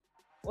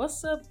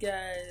What's up,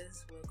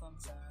 guys? Welcome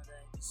to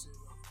another episode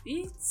of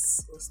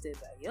Beats, hosted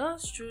by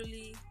yours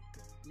truly,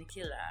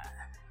 Nicola.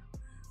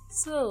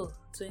 So,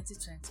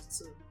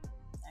 2022.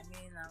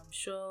 I'm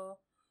sure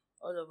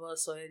all of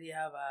us already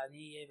have our New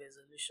Year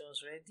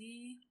resolutions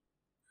ready,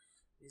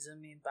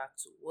 resuming back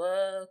to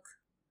work,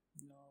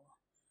 you know,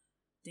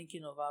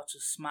 thinking of how to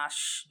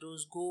smash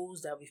those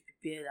goals that we've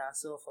prepared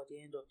ourselves for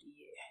the end of the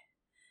year.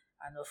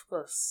 And of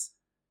course,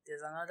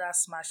 there's another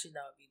smashing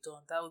that will be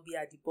done. That will be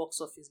at the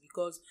box office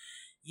because,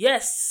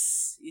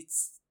 yes,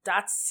 it's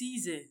that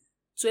season.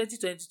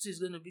 2022 is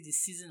going to be the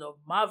season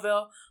of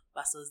Marvel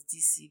versus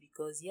DC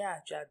because,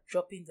 yeah, they are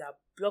dropping their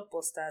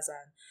blockbusters.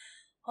 And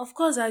of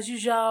course, as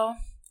usual,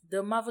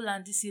 the Marvel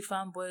and DC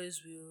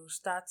fanboys will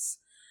start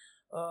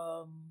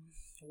um,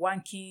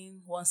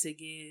 wanking once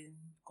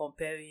again,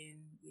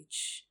 comparing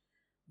which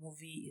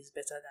movie is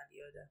better than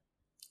the other.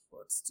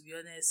 But to be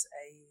honest,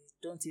 I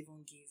don't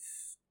even give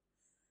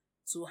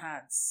two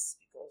hands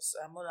because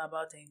I'm all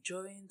about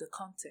enjoying the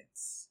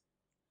content.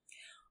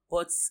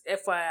 But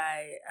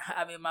FYI,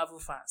 I'm a Marvel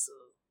fan, so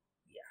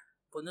yeah.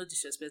 But no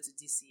disrespect to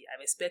DC. I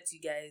respect you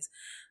guys.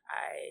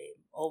 I'm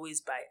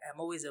always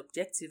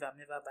objective, I'm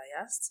never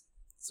biased.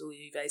 So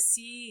if I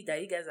see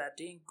that you guys are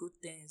doing good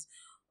things,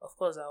 of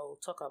course I will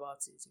talk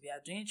about it. If you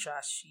are doing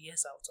trash,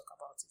 yes, I will talk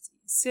about it.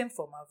 Same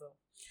for Marvel.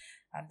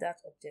 I'm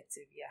that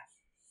objective, yeah.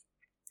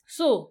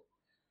 So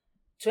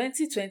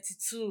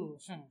 2022.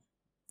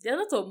 There are a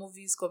lot of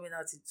movies coming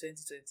out in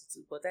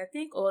 2022, but I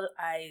think all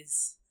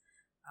eyes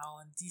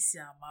are on DC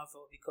and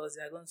Marvel because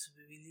they are going to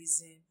be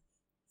releasing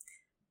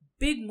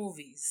big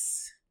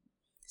movies.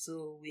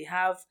 So we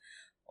have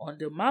on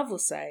the Marvel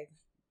side,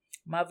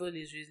 Marvel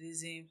is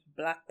releasing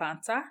Black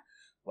Panther,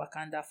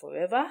 Wakanda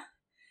Forever,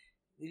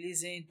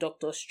 releasing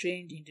Doctor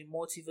Strange in the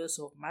Multiverse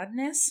of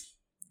Madness,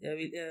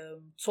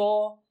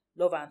 Thor,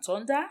 Love and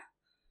Thunder,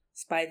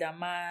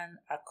 Spider-Man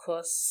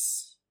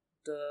Across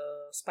the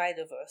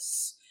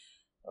Spider-Verse,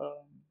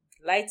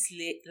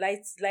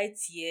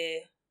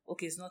 Lightyear.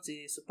 Okay, it's not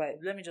a super.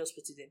 Let me just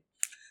put it in.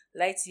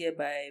 Lightyear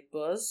by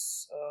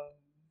Buzz.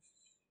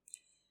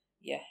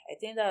 Yeah, I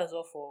think that's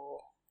all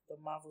for the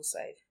Marvel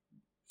side.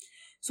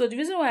 So the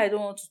reason why I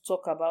don't want to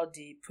talk about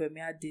the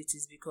premiere date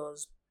is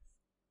because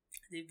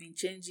they've been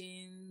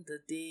changing the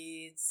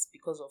dates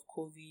because of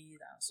COVID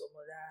and some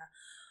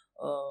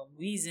other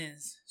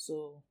reasons.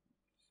 So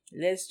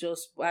let's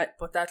just,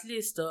 but at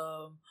least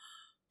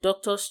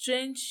Doctor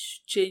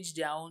Strange changed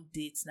their own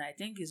date now. I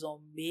think it's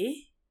on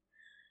May.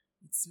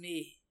 It's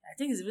May. I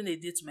think it's even a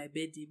date to my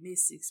birthday, May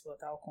 6th,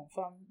 but I'll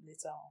confirm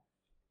later on.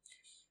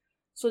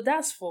 So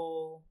that's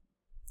for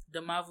the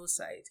Marvel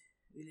side,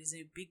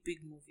 releasing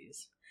big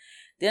movies.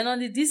 Then on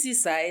the DC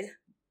side,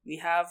 we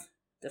have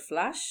The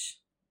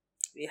Flash,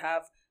 we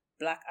have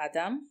Black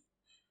Adam,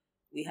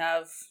 we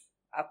have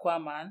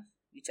Aquaman,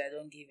 which I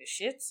don't give a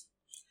shit,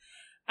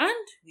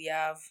 and we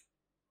have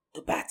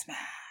The Batman.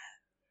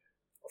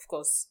 Of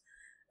course,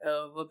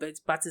 Robert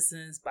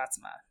Pattinson's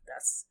Batman.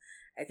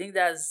 I think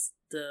that's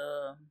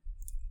the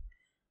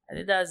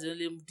only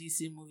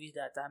DC movie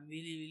that I'm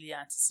really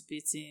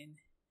anticipating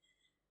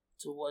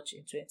to watch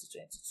in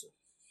 2022.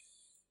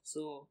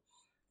 So,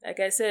 like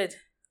I said,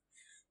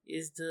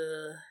 it's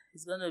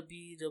gonna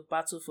be the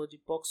battle for the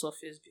box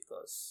office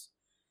because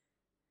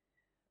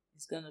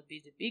it's gonna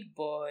be the big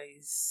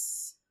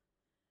boys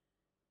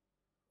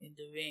in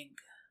the ring.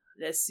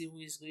 Let's see who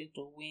is going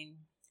to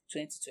win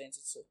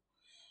 2022.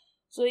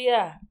 So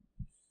yeah,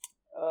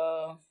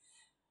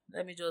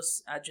 let me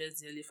just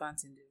address the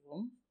elephant in the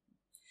room.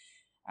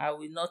 I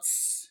will not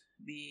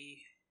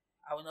be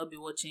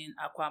watching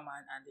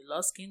Aquaman and the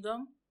Lost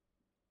Kingdom.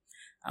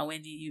 And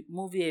when the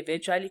movie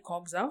eventually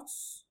comes out,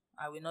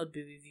 I will not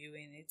be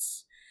reviewing it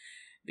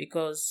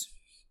because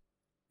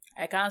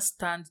I can't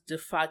stand the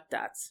fact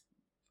that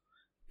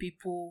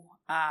people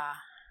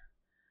are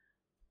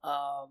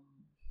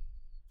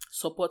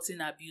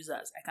supporting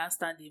abusers. I can't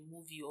stand a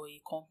movie or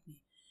a company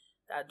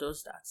that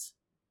does that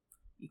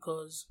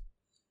because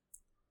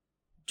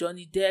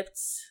Johnny Depp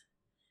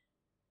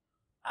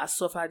has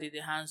suffered in the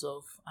hands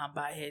of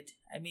Amber Heard.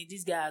 I mean,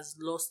 this guy has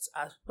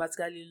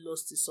practically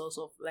lost his source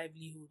of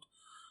livelihood.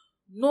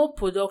 No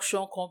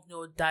production company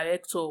or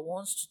director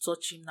wants to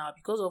touch him now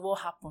because of what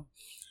happened.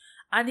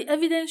 And the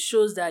evidence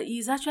shows that he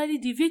is actually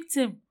the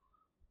victim.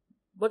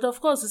 But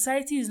of course,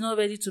 society is not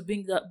ready to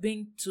bring up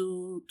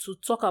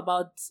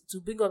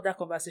that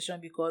conversation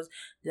because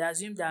they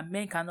assume that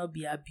men cannot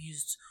be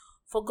abused.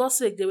 For God's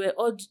sake,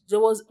 there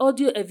was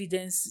audio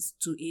evidence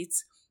to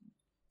it.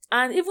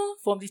 And even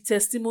from the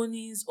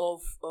testimonies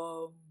of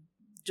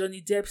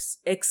Johnny Depp's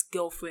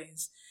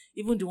ex-girlfriends,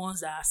 even the ones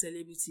that are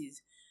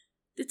celebrities,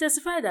 they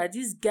testify that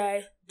this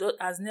guy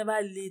has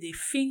never laid a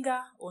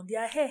finger on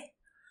their hair.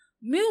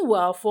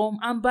 Meanwhile, from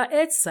Amber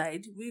Heard's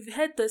side, we've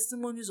heard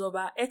testimonies of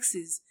her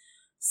exes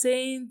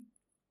saying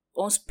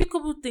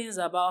unspeakable things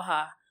about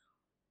her.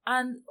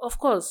 And of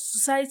course,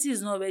 society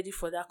is not ready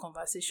for that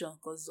conversation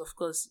because, of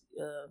course,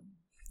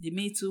 the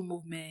Me Too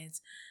movement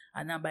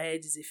and Amber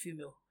Heard is a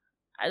female.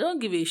 I don't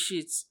give a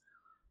shit.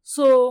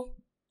 So,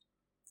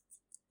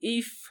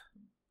 if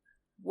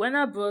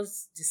Warner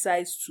Bros.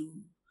 Decides to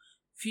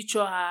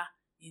feature her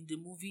in the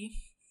movie,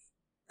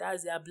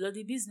 that's their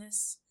bloody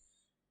business.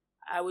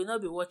 I will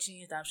not be watching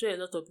it. I'm sure a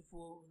lot of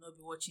people will not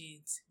be watching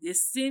it. They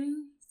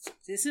seem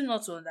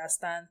not to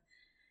understand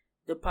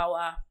the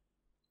power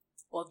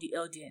of the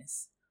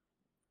audience.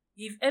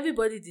 If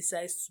everybody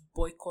decides to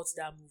boycott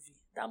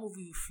that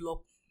movie will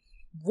flop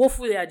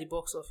woefully at the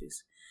box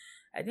office.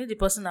 I think the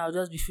person I'll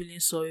just be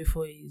feeling sorry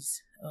for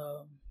is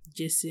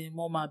Jason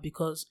Momoa,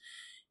 because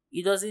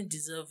he doesn't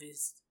deserve it.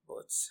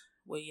 But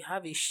when you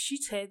have a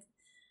shithead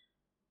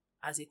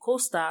as a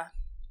co-star,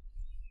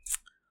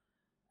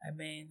 I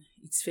mean,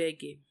 it's fair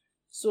game.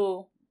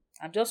 So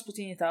I'm just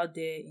putting it out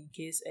there in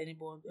case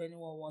anyone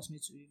wants me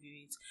to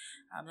review it.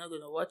 I'm not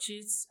gonna watch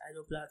it. I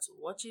don't plan to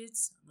watch it.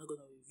 I'm not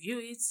gonna review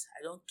it.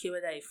 I don't care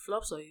whether it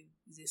flops or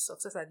it's a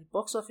success at the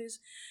box office.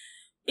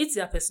 It's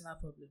their personal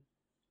problem.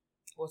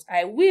 But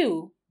I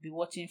will be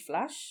watching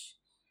Flash.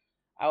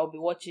 I will be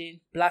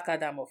watching Black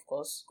Adam, of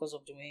course, because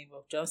of Dwayne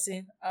Rock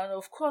Johnson, and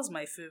of course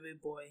my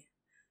favorite boy,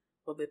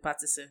 Robert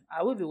Pattinson.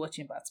 I will be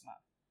watching Batman.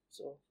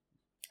 So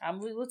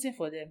I'm rooting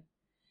for them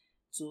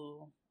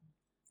to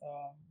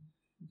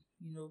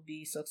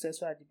be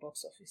successful at the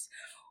box office.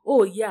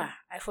 Oh yeah,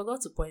 I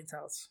forgot to point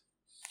out.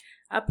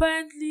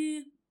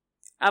 Apparently,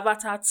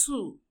 Avatar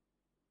 2,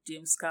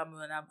 James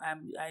Cameron,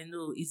 I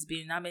know it's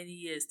been how many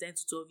years, 10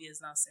 to 12 years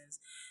now since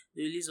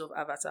the release of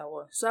Avatar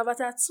 1. So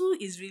Avatar 2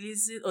 is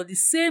releasing on the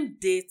same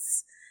date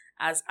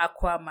as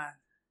Aquaman.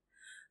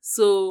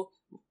 So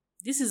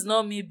this is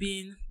not me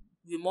being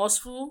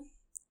remorseful.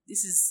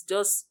 This is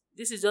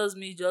just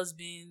me just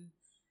being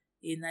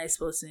a nice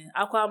person.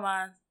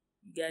 Aquaman,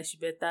 you guys should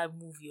better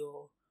move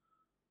your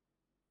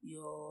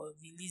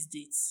release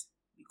date,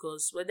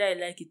 because whether I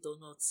like it or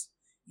not,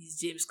 it's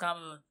James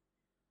Cameron.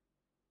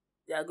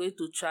 They are going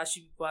to trash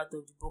you people out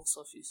of the box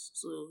office.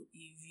 So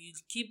if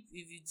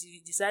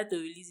you decide to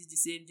release it the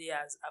same day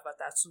as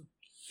Avatar 2,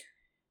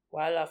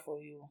 voila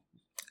for you.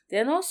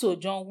 Then also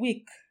John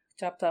Wick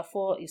Chapter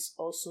 4 is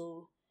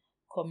also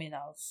coming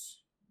out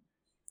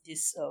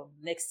this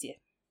next year,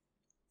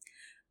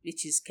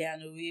 which is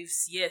Keanu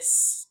Reeves.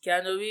 Yes,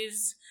 Keanu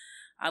Reeves.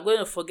 I'm going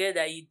to forget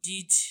that he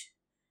did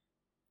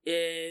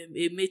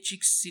a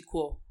Matrix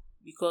sequel,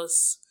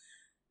 because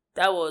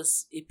that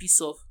was a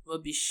piece of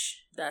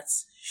rubbish that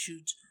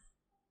should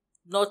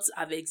not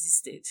have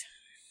existed.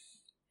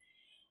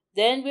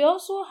 Then we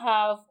also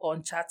have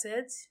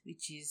Uncharted,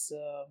 which is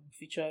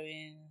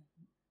featuring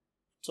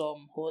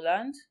Tom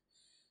Holland.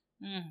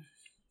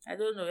 I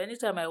don't know.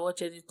 Anytime I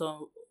watch any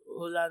Tom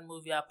Holland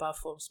movie apart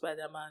from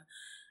Spider-Man,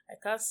 I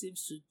can't seem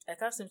to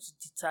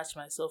detach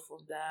myself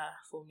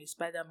from a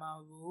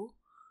Spider-Man role.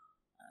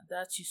 And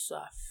that used to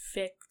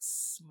affect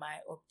my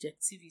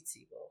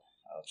objectivity, but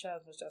I'll try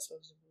as much as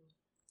possible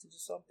to do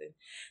something.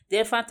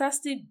 They're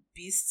Fantastic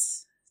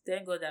Beasts.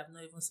 Thank God I've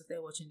not even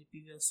started watching the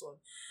previous one.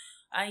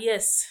 And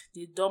yes,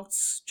 they dumped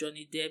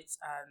Johnny Depp,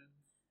 and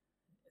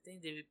I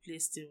think they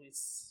replaced him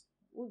with,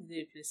 who did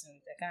they replace him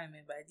with? I can't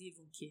remember. I didn't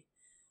even care.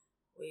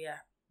 But yeah,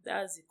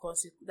 that's the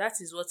consequence.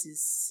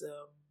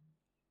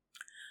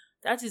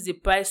 That is the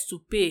price to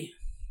pay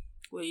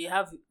when you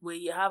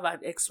have an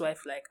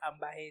ex-wife like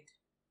Amber Heard.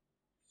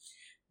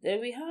 Then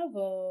we have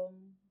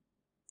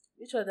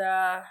which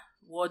other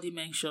worthy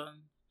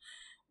mention?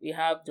 We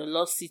have The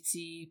Lost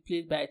City,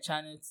 played by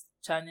Channing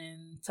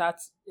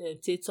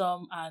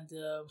Tatum and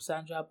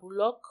Sandra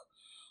Bullock.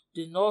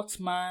 The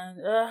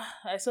Northman.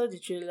 I saw the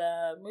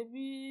trailer.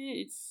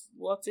 Maybe it's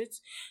worth it.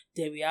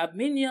 Then we have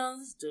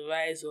Minions, The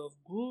Rise of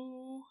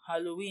Gru,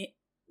 Halloween.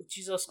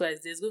 Jesus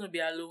Christ, there's going to be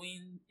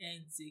Halloween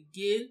ends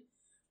again.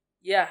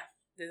 Yeah,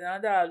 there's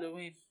another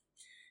Halloween.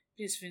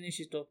 Please finish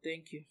it up.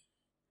 Thank you.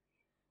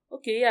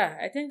 Okay, yeah,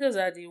 I think those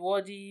are the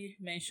worthy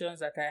mentions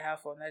that I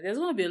have for now. There's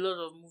going to be a lot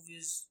of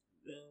movies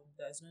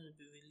that's going to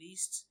be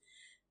released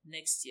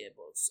next year,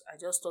 but I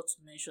just thought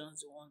to mention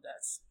the one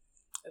that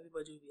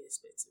everybody will be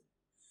expecting.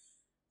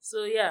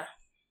 So yeah,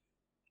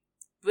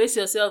 brace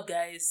yourself,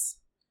 guys.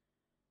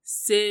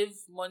 Save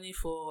money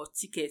for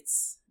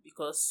tickets,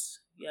 because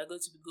we are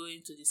going to be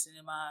going to the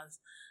cinemas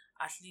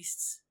at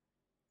least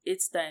 8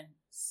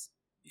 times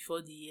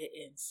before the year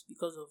ends,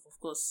 because of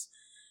course,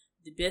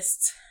 the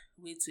best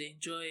way to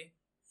enjoy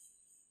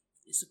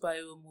a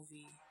superhero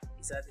movie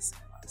is at the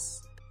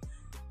cinemas.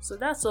 So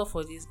that's all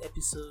for this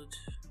episode.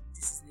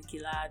 This is Nikki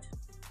Ladd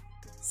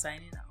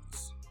signing out.